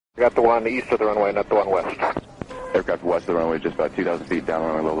Got the one east of the runway, not the one west. Aircraft west of the runway, just about 2,000 feet down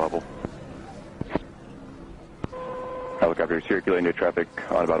on a low level. Helicopter circulating to traffic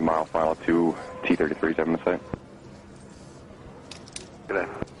on about a mile final 2 T-33s having the site. Good day.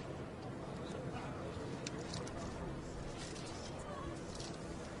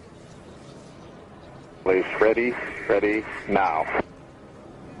 Please, ready, now.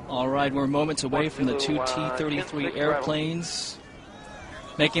 All right, we're moments away from the two T-33 airplanes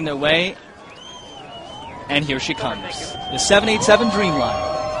making their way, and here she comes, the 787 Dreamliner.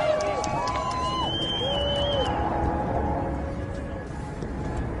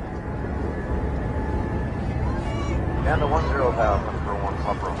 And the 10,000 for 1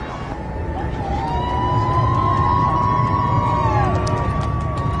 Pop Romeo.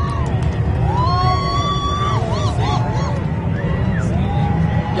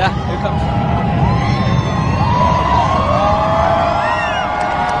 Yeah, here it comes.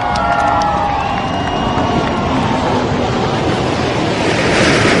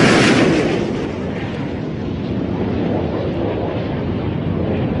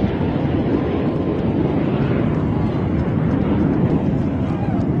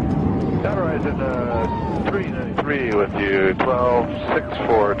 Horizon 393 with you, 12.6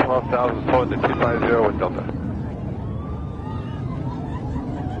 for 12,000, toward the 250 with Delta.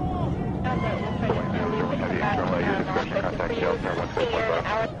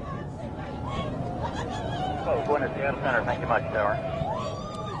 Oh, going to Seattle Center, thank you much, Tower.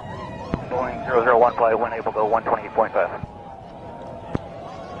 Boeing 001 flight, when able, go 128.5.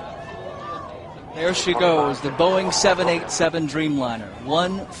 There she goes, the Boeing 787 Dreamliner,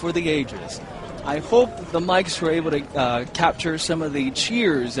 one for the ages. I hope the mics were able to capture some of the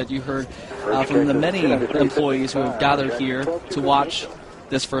cheers that you heard from the many employees who have gathered here to watch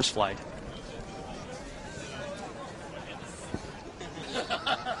this first flight.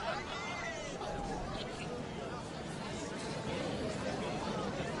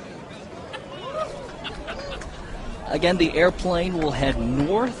 Again, the airplane will head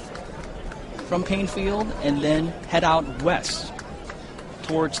north from Boeing Field and then head out west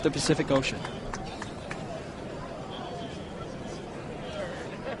towards the Pacific Ocean.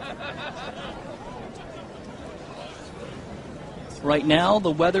 Right now,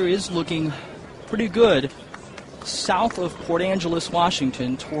 the weather is looking pretty good south of Port Angeles,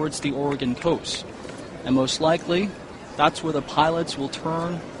 Washington, towards the Oregon coast. And most likely, that's where the pilots will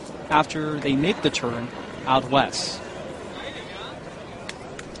turn after they make the turn out west.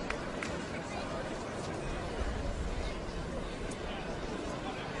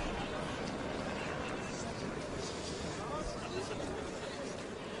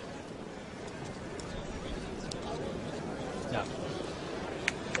 Yeah.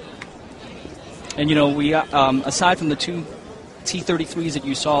 And you know, we aside from the two T-33s that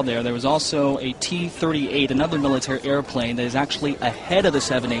you saw there was also a T-38, another military airplane that is actually ahead of the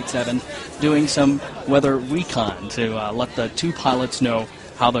 787 doing some weather recon to let the two pilots know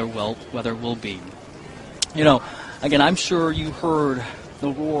how their weather will be. You know, again, I'm sure you heard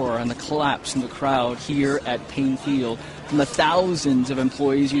the roar and the collapse in the crowd here at Boeing Field from the thousands of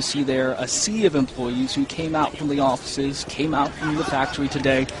employees you see there, a sea of employees who came out from the offices, came out from the factory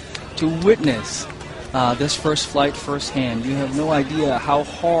today to witness this first flight firsthand. You have no idea how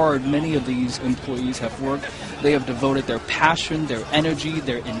hard many of these employees have worked. They have devoted their passion, their energy,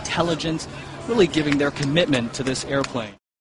 their intelligence, really giving their commitment to this airplane.